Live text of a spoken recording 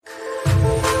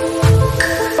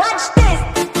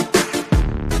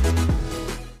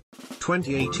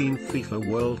2018 FIFA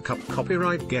World Cup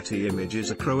copyright Getty Images.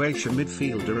 A Croatia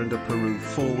midfielder and a Peru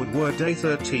forward were day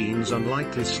 13's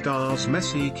unlikely stars.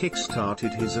 Messi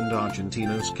kick-started his and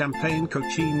Argentina's campaign.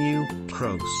 Coutinho,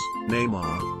 Kroos,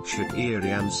 Neymar,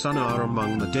 Shaqiri and Son are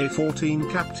among the day 14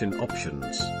 captain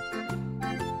options.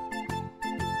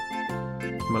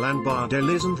 Milan Bardel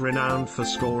isn't renowned for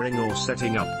scoring or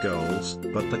setting up goals,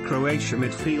 but the Croatia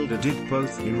midfielder did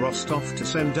both in Rostov to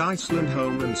send Iceland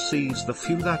home and seize the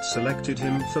few that selected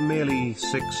him for merely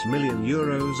 €6 million,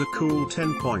 a cool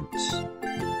 10 points.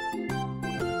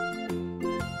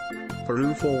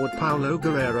 Peru forward Paulo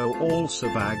Guerrero also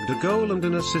bagged a goal and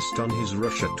an assist on his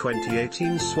Russia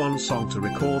 2018 swan song to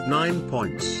record 9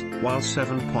 points, while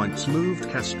 7 points moved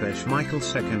Kasper Schmeichel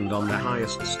second on the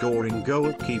highest scoring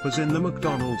goalkeepers in the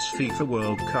McDonald's FIFA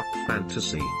World Cup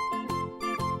fantasy.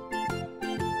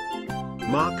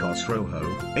 Marcos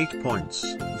Rojo, 8 points,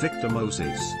 Victor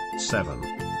Moses, 7.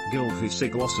 Gylfi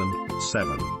Sigurdsson,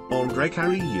 7, Andre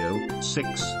Carrillo,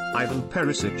 6, Ivan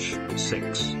Perisic,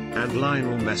 6, and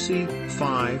Lionel Messi,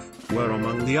 5, were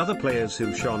among the other players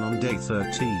who shone on day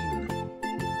 13.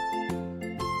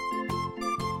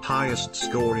 Highest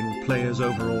scoring players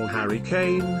overall: Harry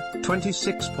Kane,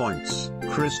 26 points,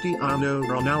 Cristiano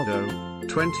Ronaldo,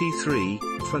 23,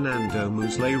 Fernando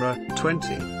Muslera,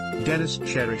 20. Denis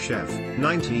Cheryshev,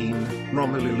 19,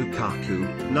 Romelu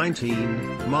Lukaku,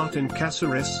 19, Martin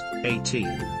Caceres, 18,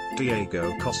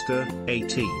 Diego Costa,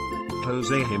 18,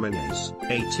 Jose Jimenez,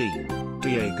 18,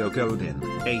 Diego Godin,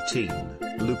 18,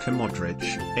 Luka Modric,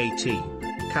 18,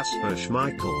 Kasper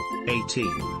Schmeichel, 18,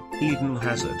 Eden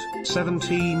Hazard,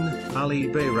 17, Ali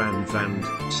Bayram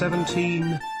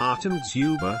 17, Artem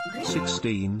Dzyuba,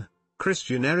 16,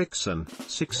 Christian Eriksen,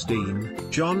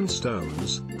 16, John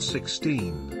Stones,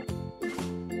 16.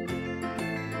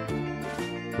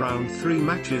 Round 3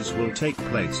 matches will take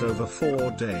place over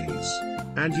 4 days,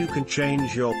 and you can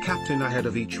change your captain ahead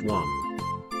of each one.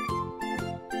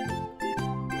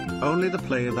 Only the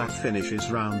player that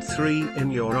finishes round 3 in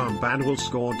your armband will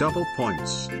score double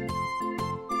points.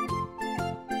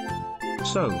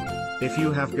 So, if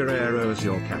you have Guerrero as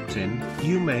your captain,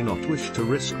 you may not wish to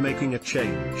risk making a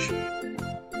change.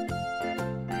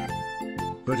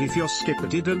 But if your skipper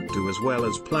didn't do as well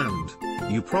as planned,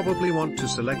 you probably want to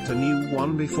select a new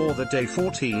one before the day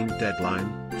 14 deadline,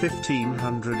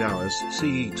 1500 hours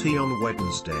CET on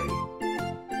Wednesday.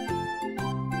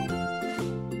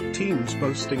 Teams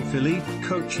boasting Philippe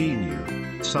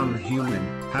Coutinho, Son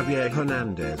Heung-min, Javier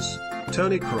Hernandez,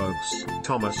 Toni Kroos,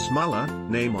 Thomas Muller,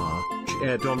 Neymar,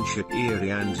 Xherdan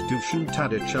Shaqiri and Dusan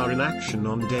Tadic are in action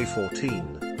on day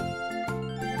 14.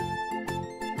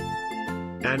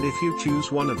 And if you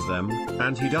choose one of them,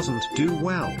 and he doesn't do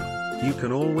well, you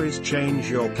can always change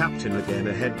your captain again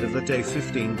ahead of the day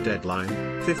 15 deadline,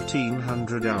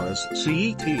 1500 hours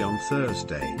CET on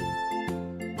Thursday.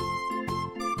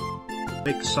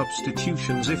 Make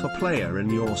substitutions. If a player in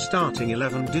your starting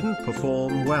 11 didn't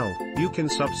perform well, you can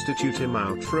substitute him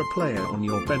out for a player on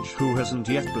your bench who hasn't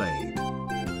yet played.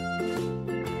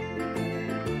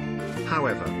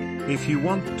 However, if you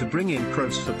want to bring in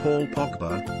Kroos for Paul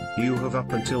Pogba, you have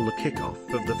up until the kickoff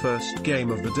of the first game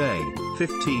of the day,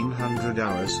 1500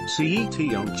 hours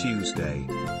CET on Tuesday.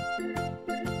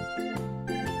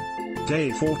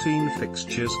 Day 14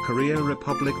 fixtures: Korea,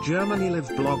 Republic, Germany,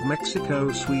 Live Blog,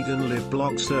 Mexico, Sweden, Live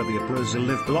Blog, Serbia, Brazil,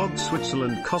 Live Blog,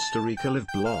 Switzerland, Costa Rica, Live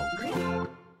Blog.